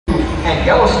and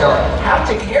Yellowstar have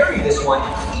to carry this one,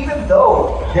 even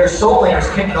though their soul laners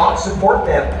cannot support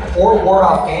them or ward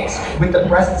off ganks with the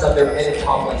presence of their mid and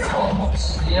top lane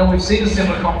teleports. You know, we've seen a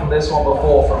similar comp from this one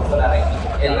before from Fnatic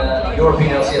in the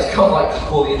European LCS Cup, like to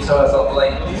pull the entire top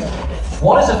lane.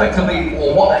 What is effectively,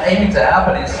 or what they're aiming to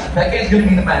happen is, Peke is going to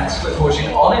be the man split pushing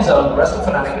on his own, the rest of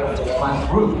Fnatic are going to plan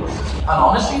through. And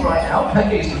honestly, right now,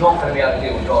 Peke is not going to be able to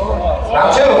deal with Godlike.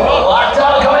 Round 2,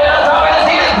 Lockdown coming out, top of the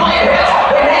team is playing hits.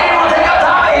 They need him to take out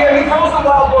Tommy here. He throws the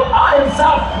wild board on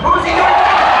himself. Who's he doing?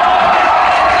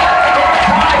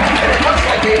 It looks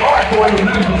like they are going to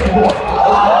move the board.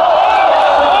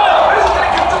 This is going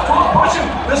to get the pull push him.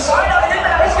 The side on in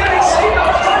there is going to be saved.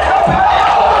 I'm trying to help him.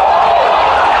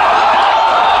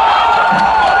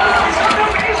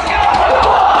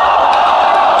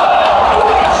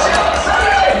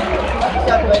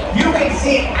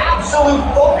 Absolute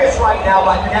focus right now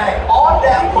by Fnatic on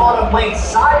that bottom lane.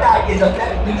 Side is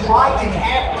effectively trying to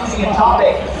camp losing a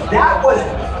topic. That was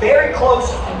very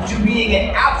close to being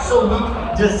an absolute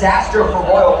disaster for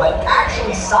Royal, but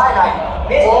actually Side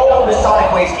missed the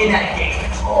Sonic Waves in that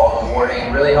engagement. Oh, the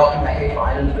warning really helping Peke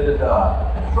find a bit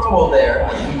of trouble there,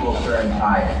 as we will turn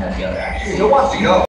tide and head the other. Still wants to go.